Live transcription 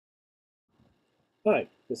Hi,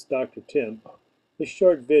 this is Dr. Tim. This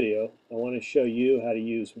short video, I want to show you how to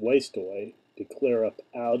use waste away to clear up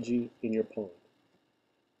algae in your pond.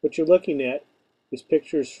 What you're looking at is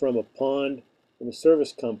pictures from a pond from a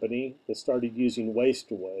service company that started using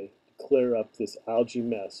waste away to clear up this algae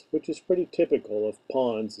mess, which is pretty typical of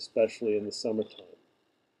ponds, especially in the summertime.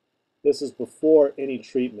 This is before any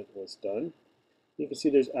treatment was done. You can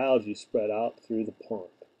see there's algae spread out through the pond.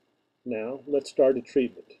 Now, let's start a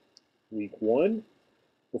treatment. Week 1.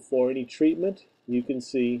 Before any treatment, you can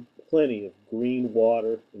see plenty of green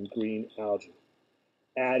water and green algae.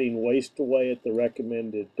 Adding waste away at the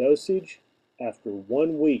recommended dosage, after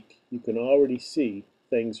 1 week, you can already see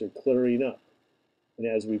things are clearing up. And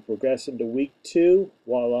as we progress into week 2,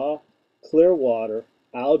 voila, clear water,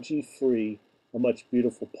 algae-free, a much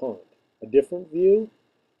beautiful pond. A different view,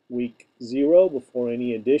 week 0, before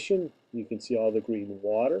any addition, you can see all the green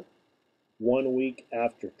water. 1 week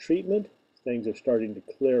after treatment, things are starting to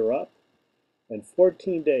clear up. And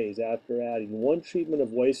 14 days after adding 1 treatment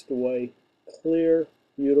of waste away, clear,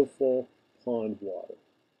 beautiful pond water.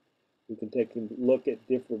 We can take a look at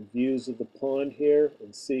different views of the pond here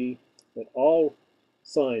and see that all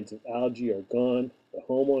signs of algae are gone. The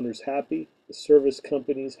homeowner's happy, the service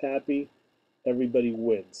company's happy, everybody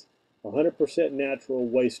wins. 100% natural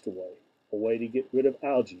waste away, a way to get rid of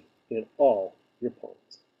algae in all your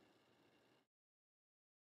ponds.